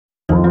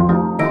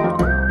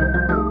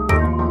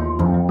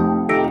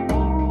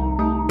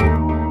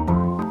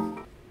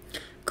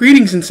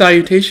Greetings and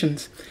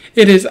salutations.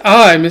 It is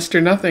I,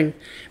 Mr. Nothing,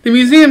 the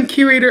museum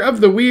curator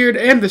of the weird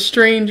and the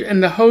strange,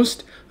 and the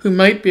host who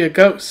might be a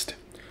ghost.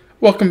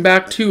 Welcome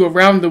back to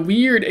Around the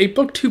Weird, a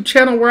booktube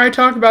channel where I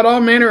talk about all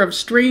manner of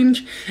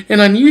strange and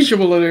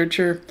unusual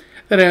literature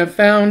that I have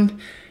found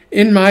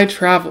in my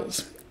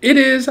travels. It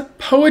is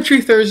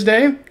Poetry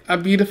Thursday, a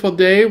beautiful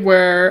day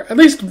where at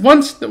least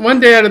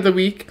one day out of the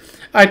week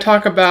I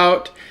talk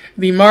about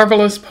the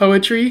marvelous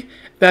poetry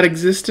that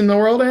exists in the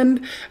world,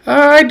 and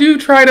I do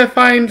try to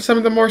find some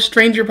of the more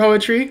stranger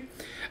poetry,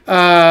 some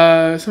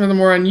of the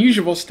more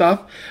unusual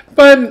stuff,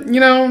 but,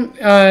 you know,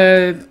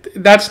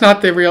 that's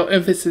not the real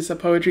emphasis of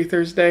Poetry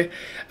Thursday.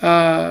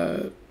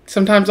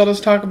 Sometimes I'll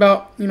just talk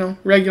about, you know,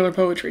 regular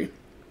poetry.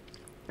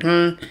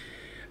 But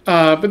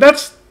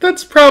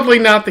that's probably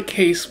not the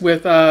case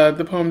with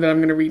the poem that I'm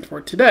going to read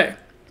for today.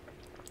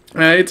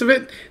 It's a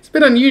bit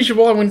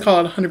unusual. I wouldn't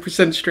call it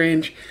 100%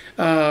 strange,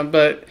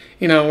 but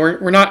you know,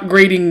 we're not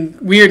grading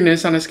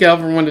weirdness on a scale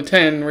from 1 to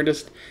 10. We're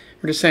just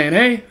saying,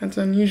 hey, that's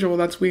unusual,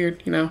 that's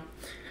weird, you know.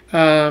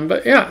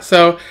 But yeah,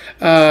 so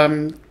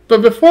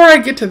but before I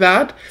get to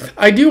that,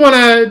 I do want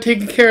to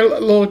take care of a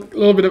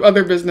little bit of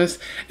other business,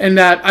 and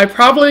that I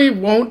probably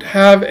won't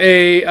have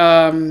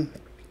a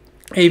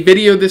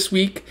video this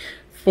week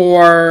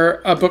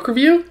for a book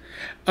review.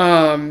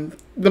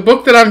 The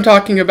book that I'm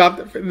talking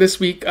about this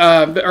week,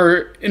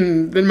 or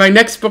in my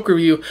next book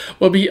review,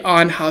 will be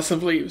on House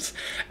of Leaves.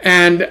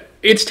 And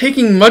it's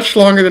taking much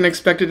longer than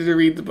expected to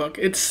read the book.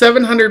 It's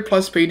 700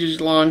 plus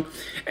pages long,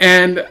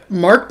 and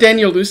Mark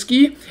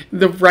Danielewski,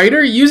 the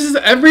writer, uses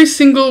every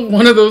single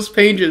one of those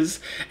pages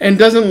and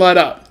doesn't let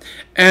up.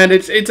 And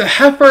it's a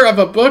heifer of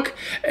a book,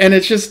 and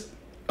it's just,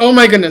 oh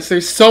my goodness,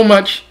 there's so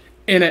much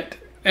in it.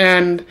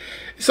 And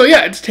so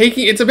yeah,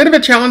 it's a bit of a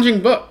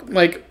challenging book.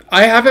 Like,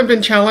 I haven't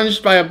been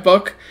challenged by a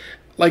book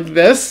like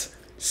this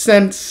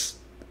since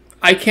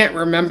I can't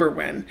remember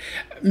when.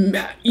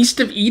 East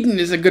of Eden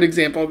is a good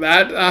example of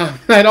that.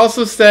 I'd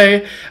also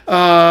say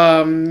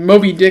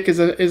Moby Dick is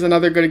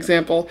another good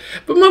example.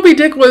 But Moby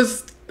Dick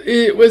was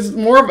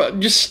more of a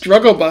just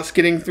struggle bus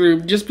getting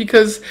through, just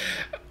because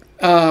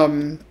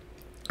Herman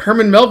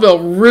Melville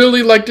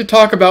really liked to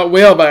talk about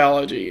whale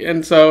biology,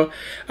 and so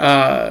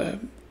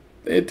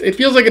it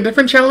feels like a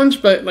different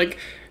challenge, but, like,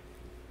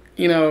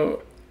 you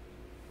know,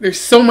 there's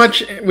so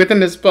much within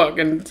this book,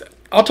 and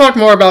I'll talk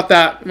more about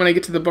that when I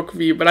get to the book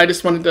review, but I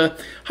just wanted to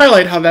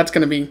highlight how that's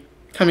going to be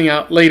coming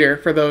out later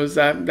for those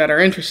that are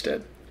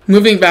interested.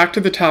 Moving back to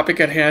the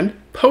topic at hand,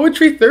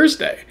 Poetry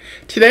Thursday.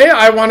 Today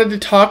I wanted to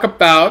talk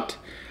about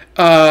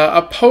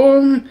a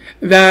poem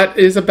that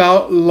is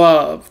about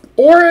love,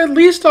 or at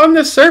least on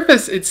the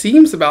surface it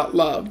seems about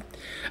love.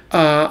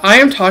 I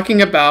am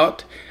talking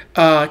about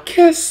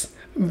Kiss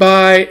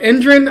by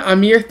Indran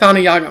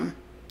Amirthanayagam.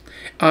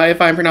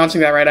 If I'm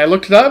pronouncing that right. I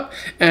looked it up,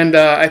 and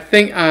I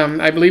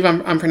believe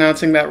I'm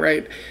pronouncing that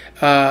right.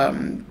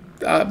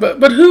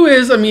 But who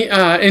is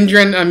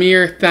Indran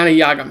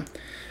Amirthanayagam?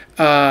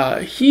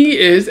 He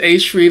is a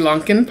Sri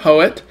Lankan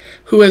poet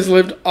who has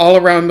lived all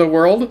around the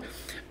world.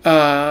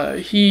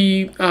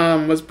 He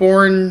was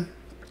born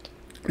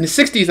in the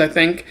 60s, I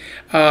think,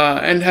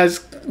 and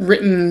has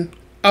written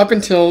up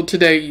until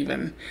today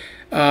even.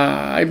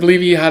 I believe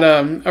he had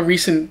a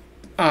recent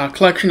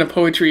collection of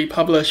poetry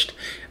published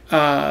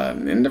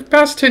in the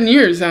past 10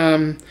 years,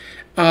 and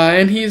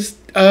he's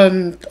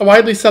a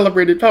widely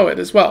celebrated poet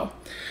as well.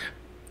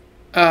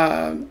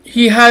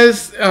 He's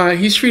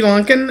Sri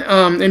Lankan,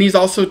 and he's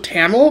also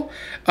Tamil,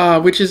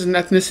 which is an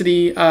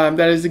ethnicity that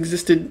has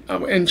existed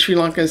in Sri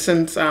Lanka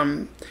since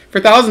for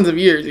thousands of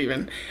years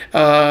even.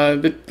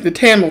 The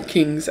Tamil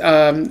kings,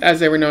 as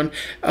they were known,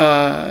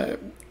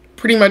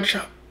 pretty much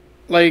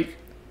like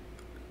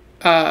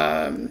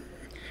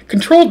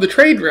controlled the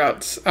trade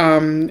routes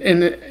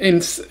in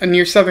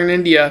near southern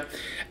India,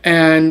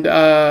 and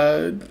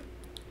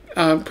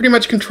pretty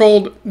much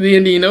controlled the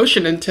Indian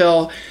Ocean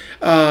until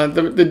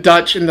the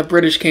Dutch and the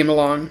British came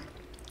along.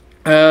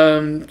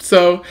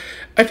 So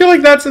I feel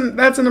like that's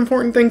an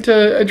important thing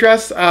to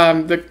address,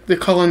 the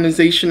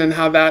colonization and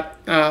how that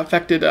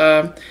affected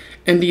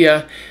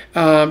India,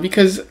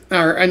 because,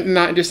 or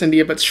not just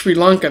India, but Sri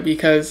Lanka,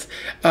 because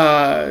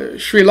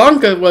Sri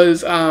Lanka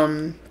was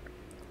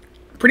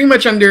pretty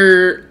much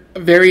under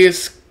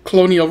various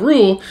colonial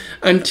rule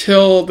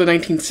until the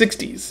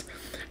 1960s,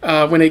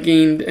 when it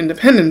gained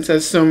independence,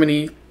 as so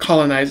many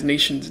colonized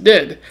nations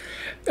did.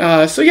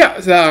 I'm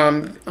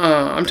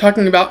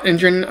talking about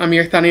Indran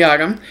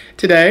Amirthanayagam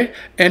today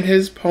and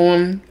his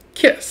poem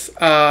Kiss.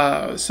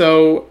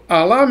 So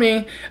allow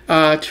me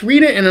to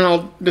read it, and then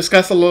I'll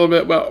discuss a little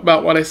bit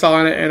about what I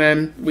saw in it, and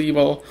then we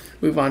will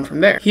move on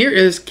from there. Here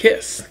is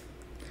Kiss.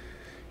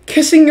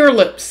 Kissing your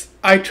lips,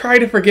 I try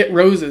to forget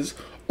roses,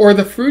 or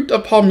the fruit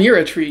of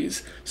palmyra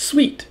trees,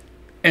 sweet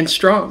and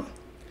strong.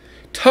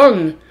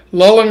 Tongue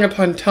lolling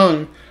upon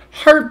tongue,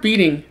 heart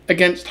beating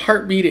against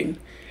heart beating.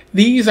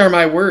 These are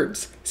my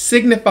words,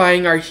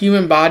 signifying our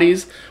human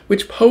bodies,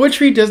 which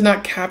poetry does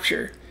not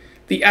capture.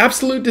 The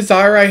absolute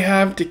desire I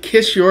have to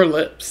kiss your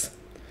lips.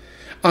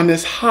 On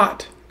this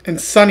hot and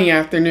sunny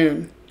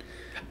afternoon,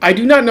 I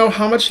do not know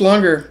how much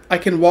longer I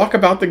can walk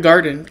about the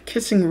garden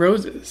kissing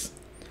roses,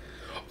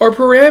 or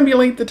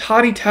perambulate the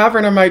toddy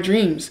tavern of my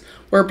dreams,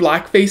 where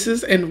black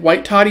faces and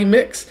white toddy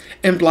mix,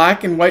 and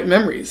black and white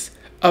memories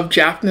of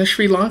Jaffna,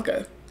 Sri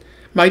Lanka,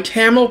 my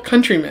Tamil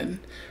countrymen,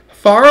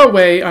 far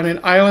away on an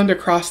island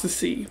across the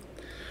sea.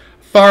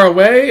 Far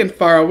away and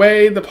far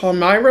away, the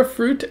palmyra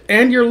fruit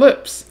and your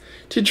lips,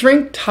 to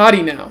drink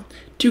toddy now,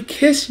 to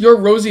kiss your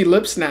rosy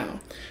lips now,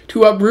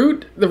 to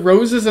uproot the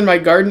roses in my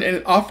garden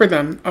and offer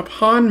them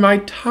upon my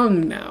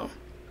tongue now.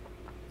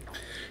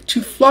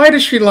 To fly to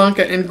Sri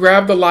Lanka and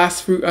grab the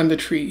last fruit on the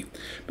tree,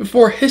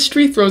 before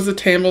history throws the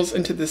Tamils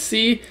into the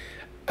sea,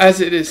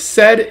 as it is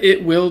said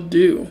it will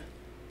do.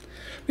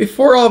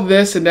 Before all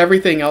this and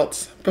everything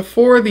else,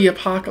 before the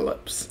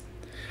apocalypse,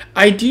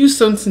 I do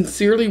so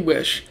sincerely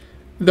wish,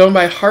 though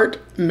my heart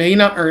may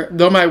not, or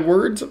though my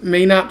words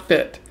may not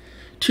fit,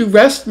 to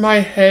rest my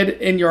head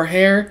in your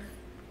hair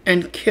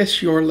and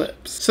kiss your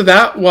lips. So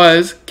that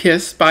was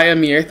Kiss by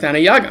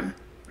Amirthanayagam.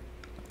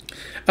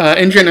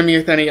 Indran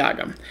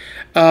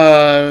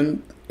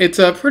Amirthanayagam. It's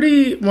a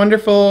pretty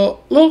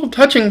wonderful, little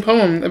touching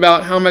poem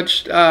about how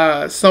much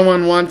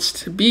someone wants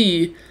to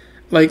be,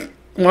 like,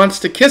 wants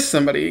to kiss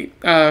somebody.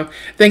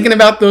 Thinking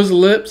about those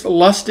lips,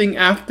 lusting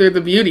after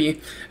the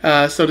beauty,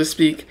 so to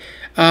speak.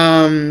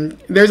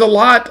 There's a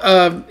lot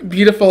of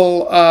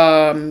beautiful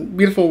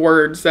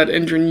words that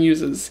Indran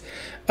uses.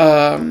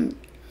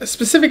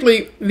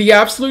 Specifically, the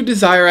absolute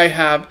desire I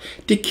have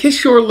to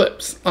kiss your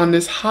lips on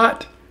this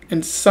hot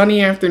and sunny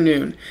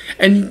afternoon.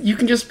 And you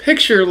can just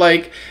picture,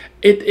 like,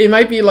 it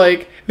might be,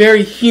 like,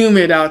 very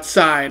humid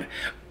outside,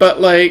 but,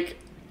 like,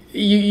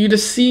 you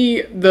just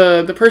see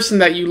the person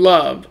that you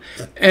love,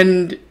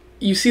 and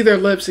you see their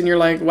lips, and you're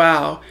like,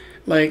 wow,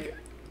 like,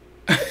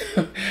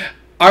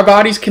 our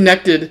bodies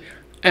connected,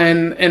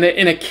 and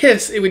in a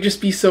kiss, it would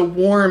just be so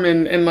warm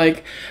and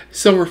like,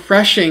 so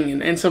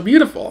refreshing and so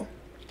beautiful.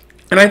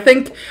 And I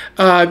think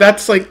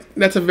that's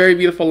a very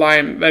beautiful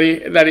line that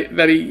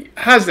he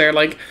has there.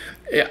 Like,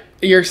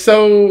 you're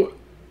so,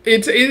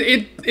 it's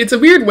a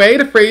weird way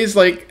to phrase,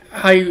 like,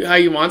 how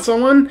you want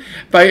someone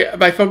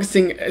by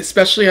focusing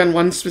especially on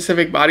one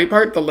specific body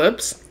part, the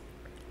lips.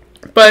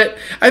 But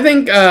I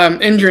think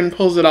Indran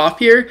pulls it off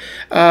here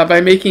by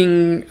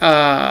making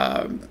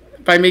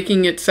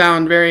it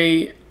sound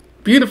very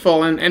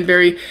beautiful and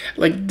very,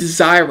 like,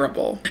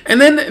 desirable. And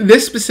then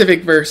this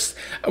specific verse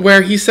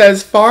where he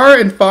says, far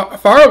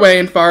away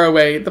and far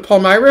away, the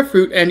palmyra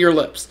fruit and your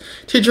lips,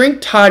 to drink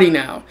toddy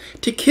now,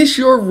 to kiss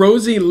your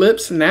rosy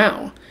lips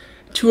now,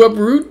 to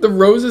uproot the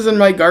roses in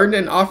my garden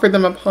and offer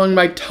them upon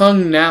my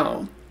tongue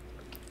now.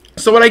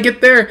 So what I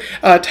get there,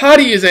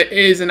 toddy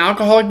is an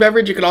alcoholic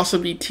beverage. It could also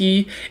be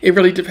tea. It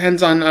really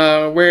depends on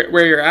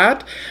where you're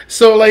at.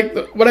 So, like,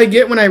 what I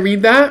get when I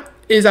read that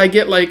is I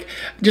get, like,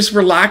 just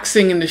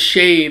relaxing in the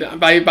shade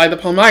by the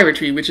palmyra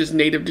tree, which is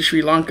native to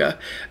Sri Lanka,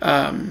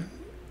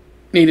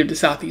 native to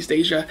Southeast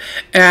Asia,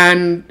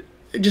 and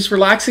just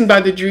relaxing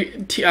by the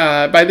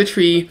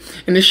tree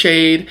in the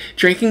shade,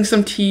 drinking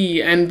some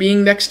tea, and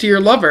being next to your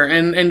lover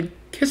and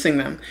kissing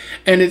them.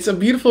 And it's a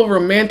beautiful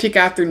romantic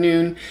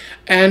afternoon,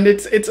 and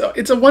it's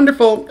a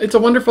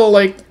wonderful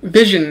like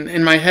vision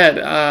in my head.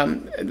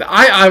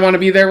 I want to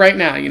be there right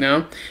now, you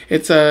know.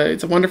 It's a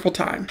wonderful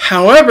time.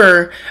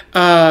 However,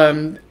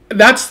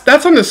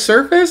 that's on the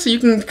surface, you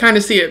can kind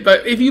of see it,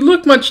 but if you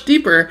look much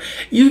deeper,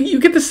 you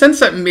get the sense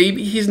that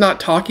maybe he's not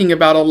talking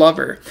about a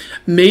lover.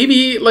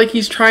 Maybe, like,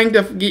 he's trying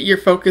to get your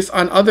focus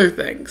on other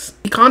things.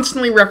 He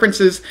constantly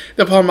references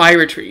the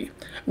palmyra tree,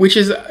 which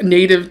is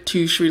native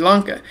to Sri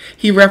Lanka.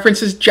 He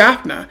references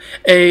Jaffna,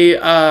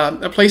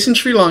 a place in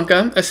Sri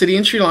Lanka, a city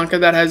in Sri Lanka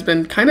that has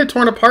been kind of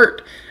torn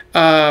apart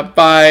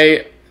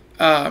by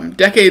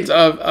decades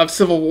of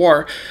civil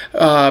war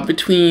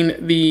between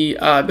the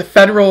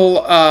federal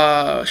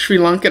Sri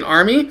Lankan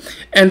army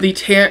and the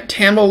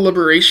Tamil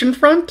Liberation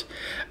Front.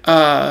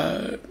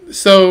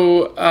 He's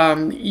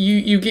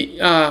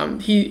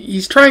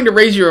trying to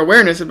raise your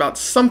awareness about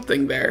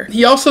something there.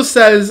 He also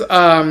says,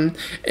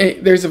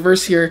 there's a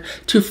verse here,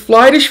 to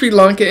fly to Sri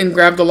Lanka and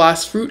grab the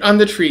last fruit on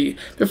the tree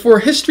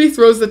before history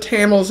throws the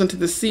Tamils into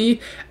the sea,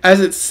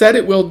 as it said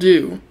it will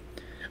do,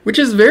 which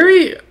is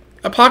very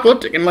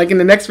apocalyptic. And, like, in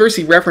the next verse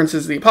he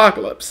references the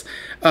apocalypse,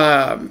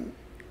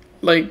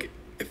 like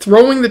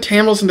throwing the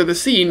Tamils into the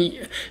sea.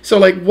 And so,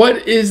 like,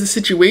 what is the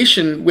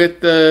situation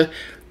with the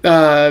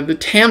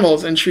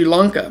Tamils in Sri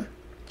Lanka?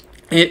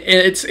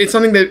 It's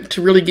something that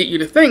to really get you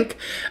to think,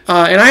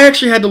 and I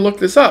actually had to look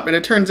this up, and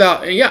it turns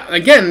out, yeah,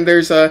 again, there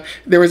was a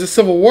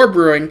civil war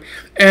brewing,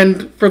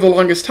 and for the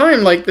longest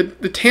time, like,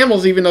 the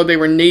Tamils, even though they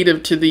were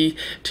native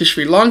to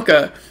Sri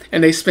Lanka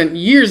and they spent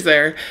years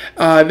there,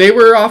 they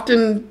were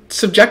often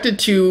subjected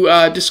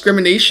to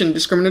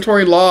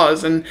discriminatory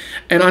laws and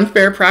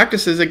unfair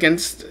practices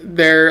against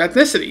their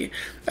ethnicity,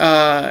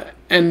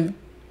 and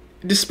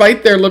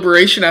despite their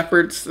liberation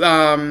efforts,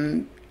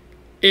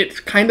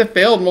 it kind of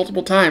failed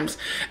multiple times.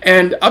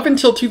 And up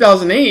until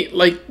 2008,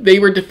 like, they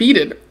were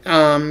defeated.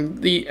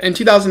 In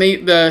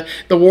 2008, the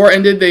war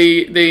ended.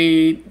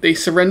 They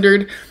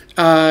surrendered.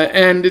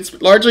 And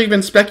it's largely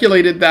been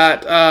speculated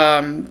that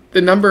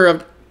the number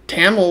of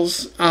Tamil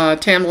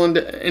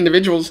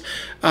individuals,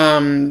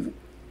 it's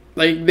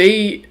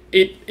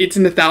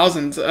in the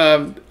thousands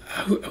of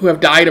who have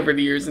died over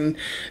the years, and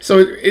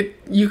so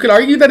you could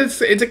argue that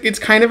it's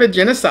kind of a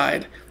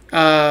genocide,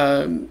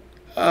 and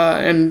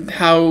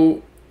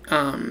how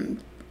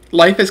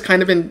life has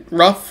kind of been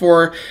rough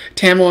for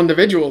Tamil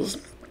individuals.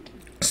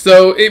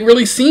 So it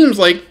really seems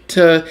like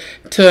to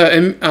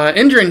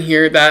Indran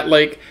here that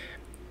like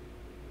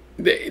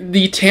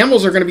the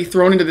Tamils are going to be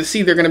thrown into the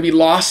sea. They're going to be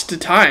lost to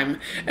time,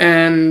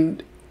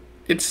 and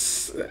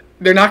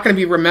they're not going to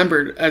be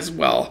remembered as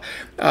well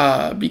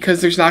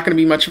because there's not going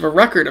to be much of a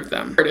record of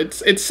them.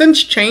 It's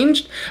since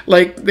changed.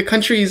 Like the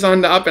country's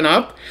on the up and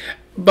up,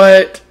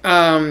 but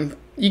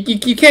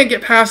you can't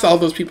get past all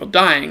those people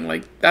dying.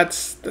 Like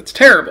that's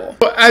terrible.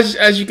 But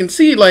as you can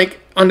see,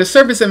 like on the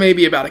surface, it may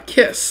be about a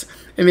kiss.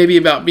 It may be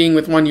about being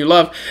with one you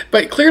love,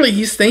 but clearly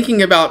he's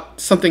thinking about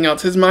something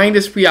else. His mind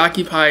is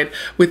preoccupied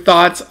with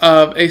thoughts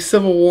of a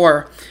civil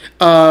war,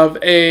 of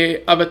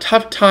a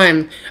tough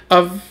time,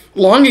 of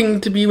longing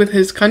to be with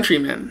his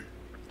countrymen.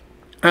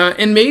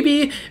 And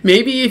maybe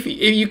if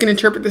you can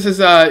interpret this as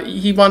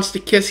he wants to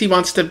kiss, he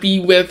wants to be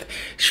with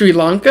Sri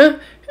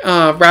Lanka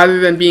rather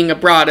than being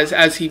abroad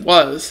as he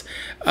was.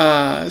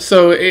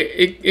 So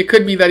it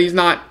could be that he's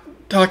not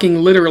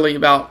talking literally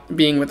about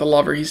being with a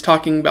lover. He's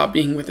talking about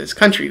being with his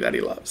country that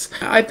he loves.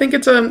 I think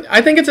it's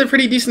a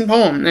pretty decent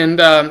poem, and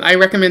I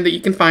recommend that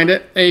you can find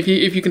it. If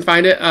you can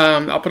find it,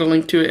 I'll put a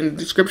link to it in the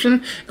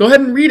description. Go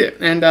ahead and read it,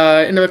 and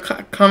in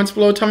the comments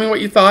below, tell me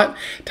what you thought.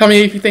 Tell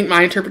me if you think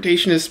my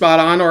interpretation is spot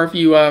on, or if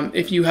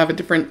you have a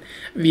different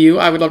view.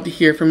 I would love to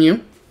hear from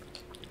you.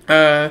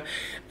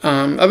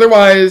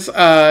 Otherwise,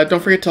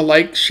 don't forget to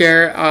like,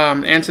 share,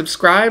 and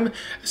subscribe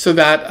so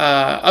that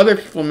other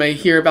people may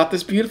hear about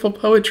this beautiful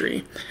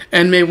poetry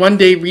and may one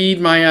day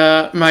read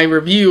my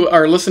review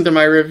or listen to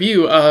my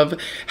review of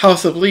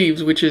House of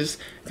Leaves, which is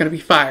going to be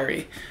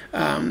fiery.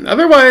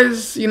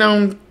 Otherwise,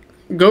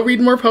 go read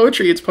more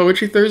poetry. It's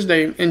Poetry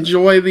Thursday.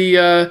 Enjoy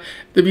the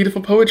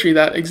beautiful poetry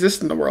that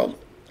exists in the world.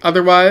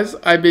 Otherwise,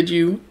 I bid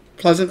you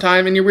pleasant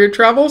time in your weird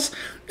travels,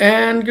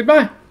 and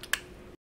goodbye.